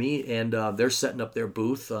over to me, and they're setting up their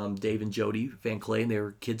booth, Dave and Jody Van Clay, and they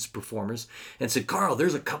were kids performers, and said, Carl,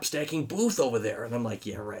 there's a cup stacking booth over there. And I'm like,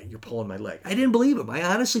 yeah, right, you're pulling my leg. I didn't believe him. I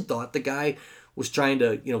honestly thought the guy was trying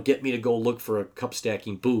to, get me to go look for a cup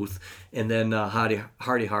stacking booth, and then hardy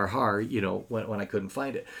har har, when I couldn't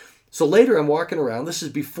find it. So later I'm walking around, this is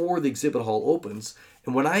before the exhibit hall opens,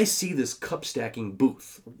 and when I see this cup stacking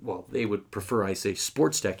booth, well, they would prefer I say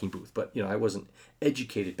sports stacking booth, but I wasn't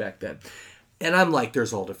educated back then. And I'm like,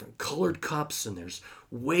 there's all different colored cups, and there's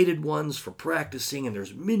weighted ones for practicing, and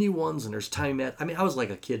there's mini ones, and there's time mat. I mean, I was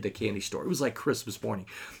like a kid at a candy store. It was like Christmas morning.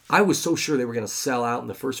 I was so sure they were going to sell out in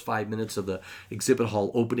the first 5 minutes of the exhibit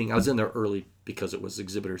hall opening. I was in there early because it was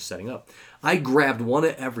exhibitors setting up. I grabbed one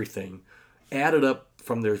of everything, added up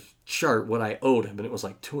from their chart what I owed him, and it was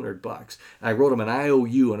like $200. I wrote him an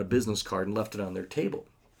IOU on a business card and left it on their table.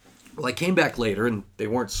 Well, I came back later, and they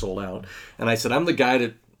weren't sold out, and I said, I'm the guy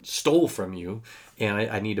that stole from you, and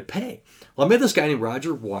I need to pay. Well, I met this guy named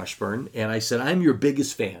Roger Washburn, and I said, I'm your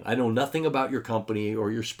biggest fan. I know nothing about your company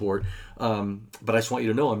or your sport, but I just want you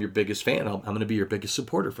to know I'm your biggest fan. I'm going to be your biggest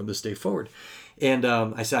supporter from this day forward. And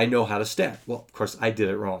I said, I know how to stack. Well, of course, I did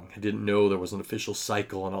it wrong. I didn't know there was an official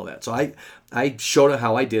cycle and all that. So I showed him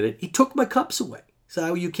how I did it. He took my cups away. He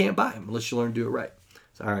said, you can't buy them unless you learn to do it right. I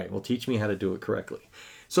said, all right, well, teach me how to do it correctly.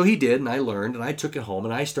 So he did, and I learned, and I took it home,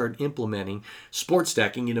 and I started implementing sports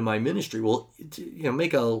stacking into my ministry. Well,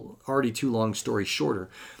 make a already too long story shorter,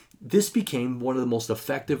 this became one of the most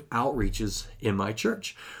effective outreaches in my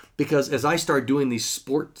church. Because as I started doing these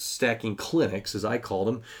sports stacking clinics, as I called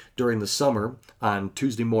them, during the summer on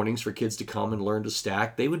Tuesday mornings for kids to come and learn to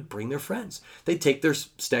stack, they would bring their friends. They'd take their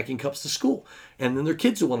stacking cups to school. And then their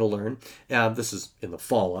kids who want to learn, this is in the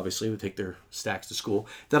fall, obviously, would take their stacks to school.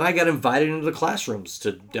 Then I got invited into the classrooms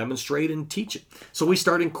to demonstrate and teach it. So we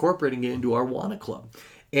started incorporating it into our Awana Club.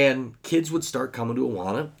 And kids would start coming to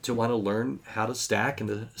Awana to want to learn how to stack and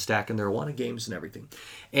to stack in their Awana games and everything.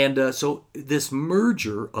 And so this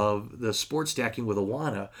merger of the sports stacking with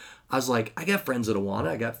Awana, I was like, I got friends at Awana.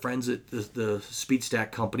 I got friends at the Speed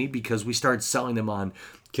Stack company, because we started selling them on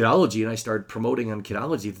Kidology, and I started promoting on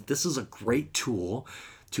Kidology that this is a great tool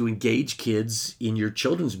to engage kids in your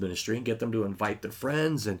children's ministry and get them to invite their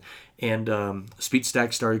friends. And Speed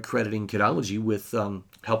Stack started crediting Kidology with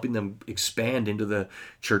helping them expand into the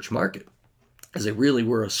church market, as they really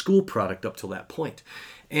were a school product up till that point.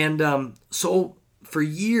 And so for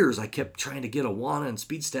years, I kept trying to get Awana and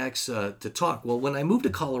Speed Stacks to talk. Well, when I moved to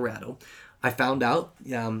Colorado, I found out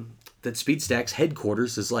that Speed Stacks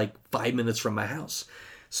headquarters is like 5 minutes from my house.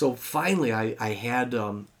 So finally, I had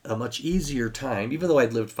a much easier time, even though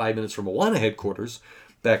I'd lived 5 minutes from Awana headquarters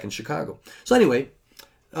back in Chicago. So anyway,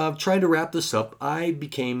 trying to wrap this up, I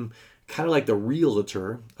became kind of like the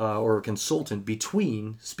realtor or a consultant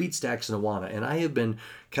between Speed Stacks and Awana. And I have been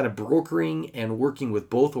kind of brokering and working with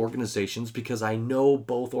both organizations because I know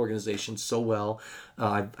both organizations so well.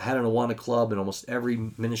 I've had an Awana club in almost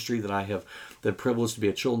every ministry that I have the privilege to be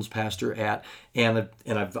a children's pastor at. And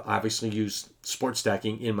I've obviously used sports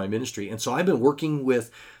stacking in my ministry. And so I've been working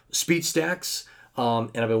with Speed Stacks,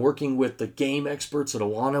 and I've been working with the game experts at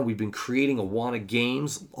Awana. We've been creating Awana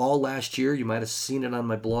games all last year. You might have seen it on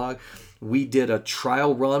my blog. We did a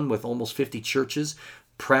trial run with almost 50 churches,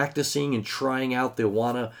 practicing and trying out the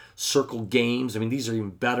Awana Circle games. I mean, these are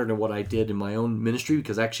even better than what I did in my own ministry,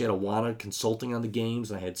 because I actually had Awana consulting on the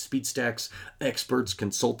games, and I had Speed Stacks experts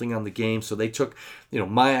consulting on the games. So they took,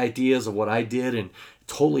 my ideas of what I did and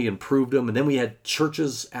totally improved them. And then we had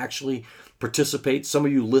churches actually participate. Some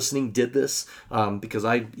of you listening did this because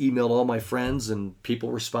I emailed all my friends and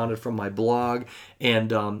people responded from my blog. And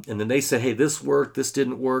then they said, hey, this worked, this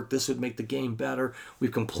didn't work, this would make the game better.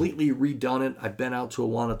 We've completely redone it. I've been out to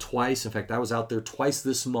Awana twice. In fact, I was out there twice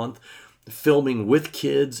this month filming with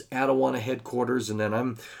kids at Awana headquarters, and then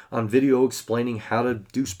I'm on video explaining how to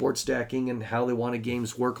do sports stacking and how the Awana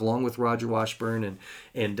games work, along with Roger Washburn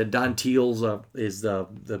and Don Teals is the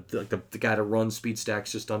guy to run Speed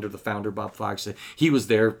Stacks just under the founder Bob Fox. He was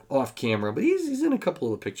there off camera, but he's in a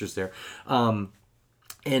couple of the pictures there.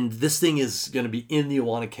 And this thing is going to be in the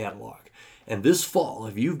Awana catalog. And this fall,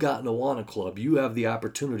 if you've got an Awana club, you have the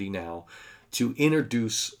opportunity now to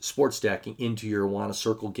introduce sports stacking into your Awana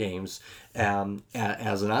Circle games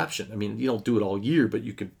as an option. I mean, you don't do it all year, but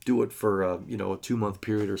you could do it for a 2-month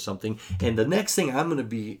period or something. And the next thing I'm going to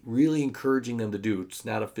be really encouraging them to do, it's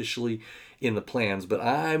not officially in the plans, but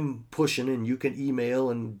I'm pushing, and you can email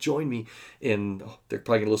and join me. And they're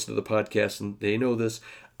probably going to listen to the podcast, and they know this.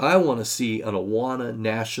 I want to see an Awana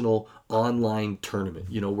National online tournament,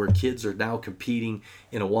 where kids are now competing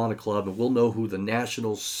in Awana Club, and we'll know who the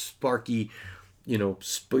national Sparky,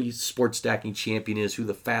 sports stacking champion is, who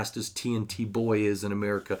the fastest TNT boy is in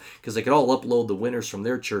America, because they could all upload the winners from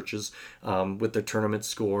their churches with their tournament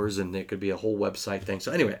scores, and it could be a whole website thing.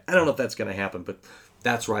 So anyway, I don't know if that's going to happen, but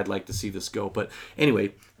that's where I'd like to see this go. But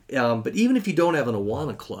anyway, but even if you don't have an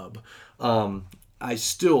Awana Club, I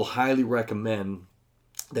still highly recommend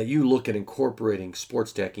that you look at incorporating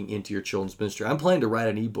sports stacking into your children's ministry. I'm planning to write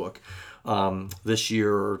an ebook this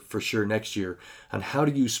year, or for sure next year, on how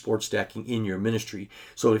to use sports stacking in your ministry.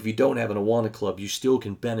 So if you don't have an Awana Club, you still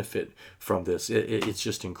can benefit from this. It's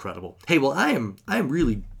just incredible. Hey, well, I am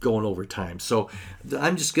really going over time, so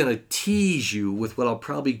I'm just going to tease you with what I'll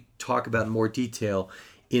probably talk about in more detail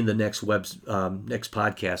in the next next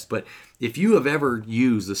podcast. But if you have ever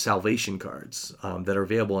used the salvation cards that are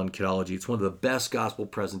available on Kidology, it's one of the best gospel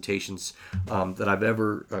presentations that I've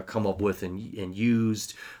ever come up with and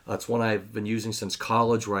used. It's one I've been using since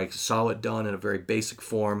college, where I saw it done in a very basic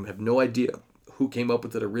form. I have no idea who came up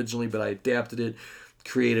with it originally, but I adapted it,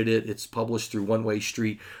 created it. It's published through One Way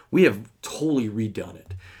Street. We have totally redone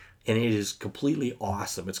it, and it is completely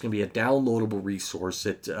awesome. It's going to be a downloadable resource.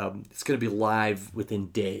 It's going to be live within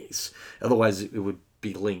days. Otherwise, it would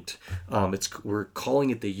be linked. We're calling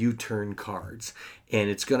it the U-turn cards, and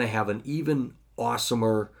it's going to have an even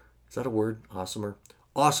awesomer, is that a word?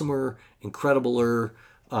 Awesomer, incredibler,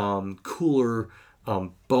 cooler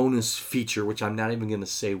bonus feature, which I'm not even going to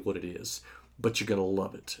say what it is, but you're going to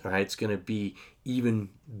love it. All right, it's going to be even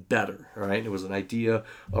better. All right, it was an idea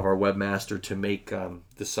of our webmaster to make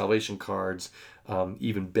the salvation cards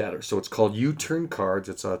even better. So it's called U-turn cards.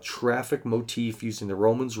 It's a traffic motif using the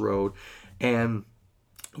Romans road, and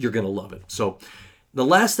you're going to love it. So the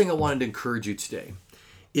last thing I wanted to encourage you today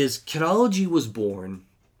is Kidology was born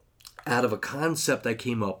out of a concept I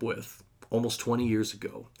came up with almost 20 years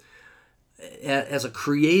ago as a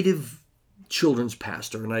creative children's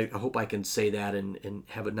pastor, and I hope I can say that and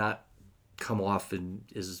have it not come off and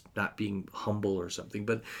is not being humble or something,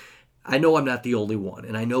 but I know I'm not the only one,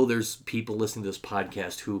 and I know there's people listening to this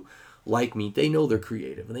podcast who, like me, they know they're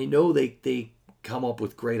creative, and they know they come up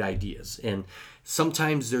with great ideas, and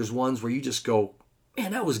sometimes there's ones where you just go,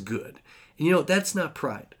 man, that was good. And that's not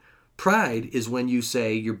pride. Pride is when you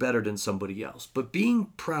say you're better than somebody else, but being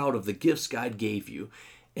proud of the gifts God gave you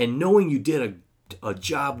and knowing you did a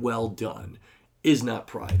job well done is not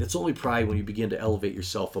pride. It's only pride when you begin to elevate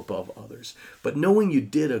yourself above others. But knowing you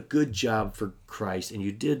did a good job for Christ and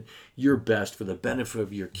you did your best for the benefit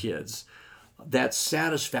of your kids, that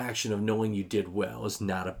satisfaction of knowing you did well is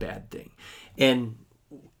not a bad thing. And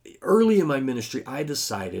early in my ministry, I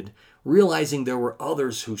decided, realizing there were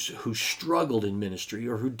others who struggled in ministry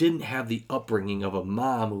or who didn't have the upbringing of a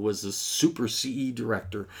mom who was a super CE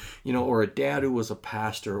director, or a dad who was a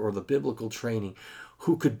pastor, or the biblical training,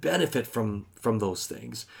 who could benefit from those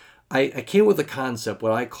things. I came with a concept,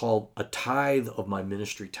 what I call a tithe of my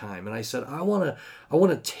ministry time. And I said, I want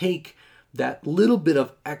to take that little bit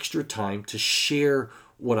of extra time to share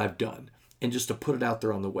what I've done and just to put it out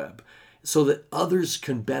there on the web so that others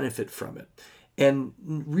can benefit from it. And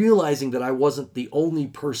realizing that I wasn't the only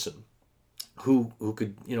person who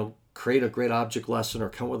could, create a great object lesson or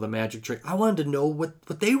come up with a magic trick. I wanted to know what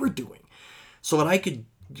they were doing so that I could.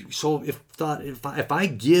 So if I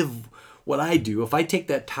give what I do, if I take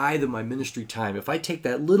that tithe of my ministry time, if I take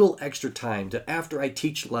that little extra time to, after I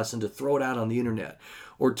teach a lesson, to throw it out on the internet,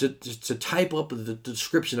 or to type up the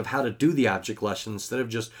description of how to do the object lesson instead of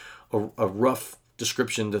just a rough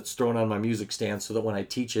description that's thrown on my music stand so that when I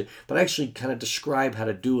teach it, but actually kind of describe how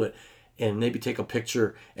to do it and maybe take a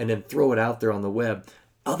picture and then throw it out there on the web,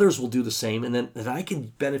 others will do the same, and then I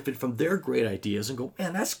can benefit from their great ideas and go,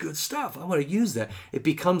 man, that's good stuff. I want to use that. It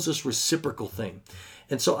becomes this reciprocal thing.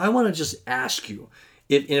 And so I want to just ask you,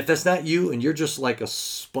 if that's not you and you're just like a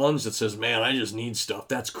sponge that says, man, I just need stuff,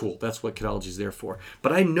 that's cool. That's what Kidology is there for.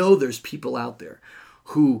 But I know there's people out there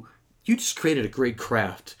who you just created a great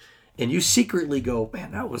craft and you secretly go,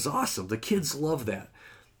 man, that was awesome. The kids love that.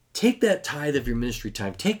 Take that tithe of your ministry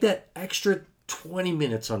time. Take that extra 20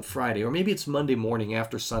 minutes on Friday, or maybe it's Monday morning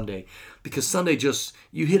after Sunday, because Sunday just,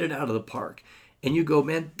 you hit it out of the park and you go,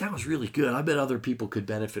 man, that was really good. I bet other people could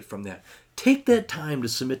benefit from that. Take that time to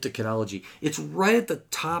submit to Kidology. It's right at the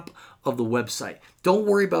top of the website. Don't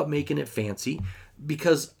worry about making it fancy,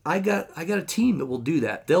 because I got a team that will do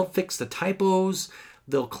that. They'll fix the typos.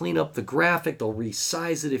 They'll clean up the graphic. They'll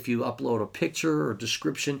resize it if you upload a picture or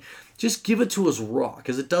description. Just give it to us raw,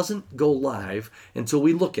 because it doesn't go live until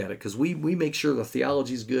we look at it, because we make sure the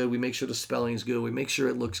theology is good. We make sure the spelling is good. We make sure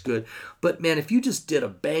it looks good. But man, if you just did a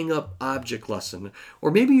bang up object lesson, or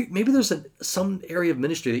maybe there's some area of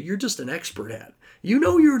ministry that you're just an expert at. You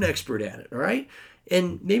know you're an expert at it, all right?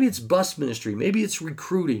 And maybe it's bus ministry, maybe it's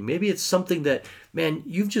recruiting, maybe it's something that, man,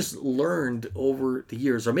 you've just learned over the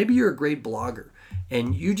years, or maybe you're a great blogger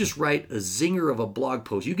and you just write a zinger of a blog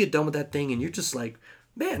post. You get done with that thing and you're just like,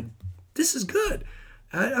 man, this is good.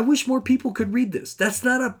 I wish more people could read this. That's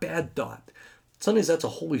not a bad thought. Sometimes that's a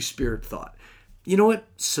Holy Spirit thought. You know what?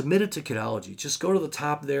 Submit it to Kidology. Just go to the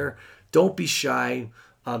top there. Don't be shy.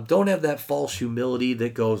 Don't have that false humility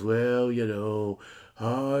that goes, well, you know,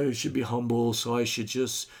 I should be humble, so I should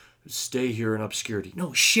just stay here in obscurity.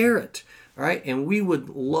 No, share it. All right. And we would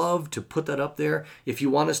love to put that up there. If you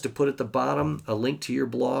want us to put at the bottom a link to your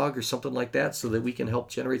blog or something like that so that we can help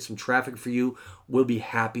generate some traffic for you, we'll be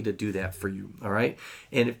happy to do that for you. All right.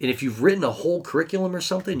 And if you've written a whole curriculum or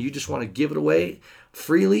something, you just want to give it away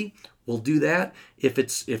freely, we'll do that. If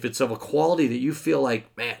it's of a quality that you feel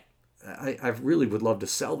like, man, I really would love to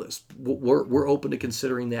sell this, we're open to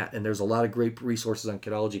considering that. And there's a lot of great resources on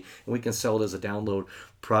Kidology, and we can sell it as a download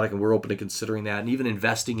product, and we're open to considering that, and even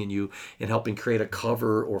investing in you and helping create a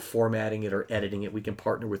cover or formatting it or editing it. We can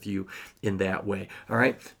partner with you in that way. All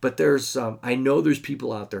right. But there's I know there's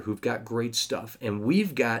people out there who've got great stuff, and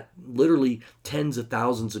we've got literally tens of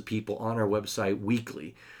thousands of people on our website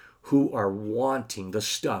weekly who are wanting the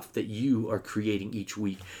stuff that you are creating each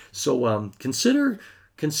week. So consider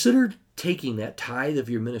taking that tithe of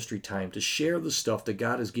your ministry time to share the stuff that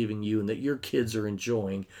God is giving you and that your kids are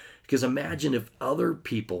enjoying. Because imagine if other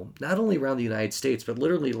people, not only around the United States, but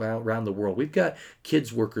literally around the world, we've got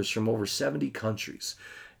kids workers from over 70 countries.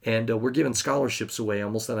 And we're giving scholarships away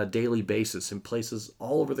almost on a daily basis in places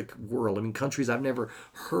all over the world. I mean, countries I've never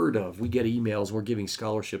heard of. We get emails, we're giving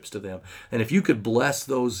scholarships to them. And if you could bless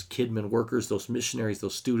those Kidmin workers, those missionaries,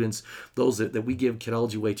 those students, those that we give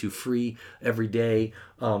Kidology away to free every day,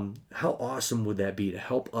 how awesome would that be to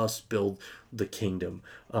help us build the kingdom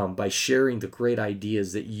by sharing the great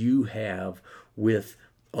ideas that you have with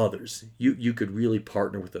others. You could really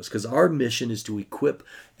partner with us, because our mission is to equip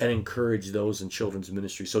and encourage those in children's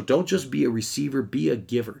ministry. So don't just be a receiver, be a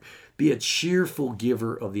giver. Be a cheerful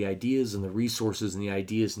giver of the ideas and the resources and the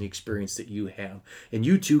ideas and the experience that you have. And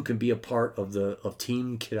you too can be a part of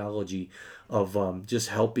Team Kidology, of just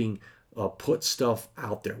helping put stuff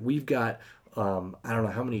out there. We've got I don't know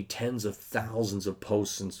how many tens of thousands of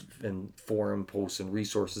posts and forum posts and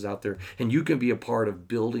resources out there. And you can be a part of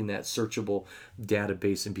building that searchable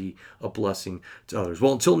database and be a blessing to others.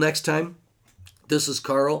 Well, until next time, this is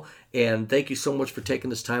Carl, and thank you so much for taking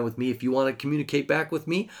this time with me. If you want to communicate back with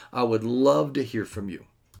me, I would love to hear from you.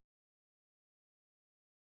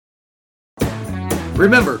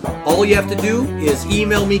 Remember, all you have to do is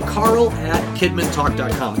email me,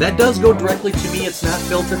 carl@kidmintalk.com. That does go directly to me. It's not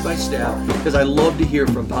filtered by staff, because I love to hear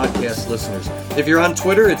from podcast listeners. If you're on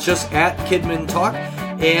Twitter, it's just @KidminTalk.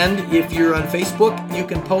 And if you're on Facebook, you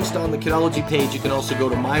can post on the Kidology page. You can also go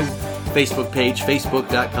to my Facebook page,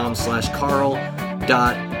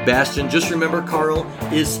 facebook.com/Carl.Bastian. Just remember, Carl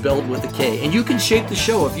is spelled with a K. And you can shape the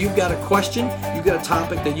show. If you've got a question, you've got a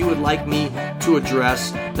topic that you would like me to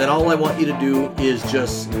address, then all I want you to do is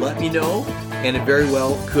just let me know, and it very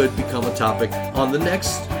well could become a topic on the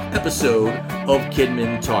next episode of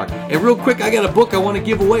Kidmin Talk. And real quick, I got a book I want to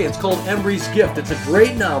give away. It's called Embry's Gift. It's a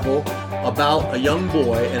great novel about a young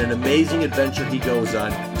boy and an amazing adventure he goes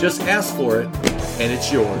on. Just ask for it, and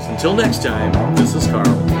it's yours. Until next time, this is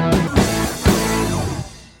Carl.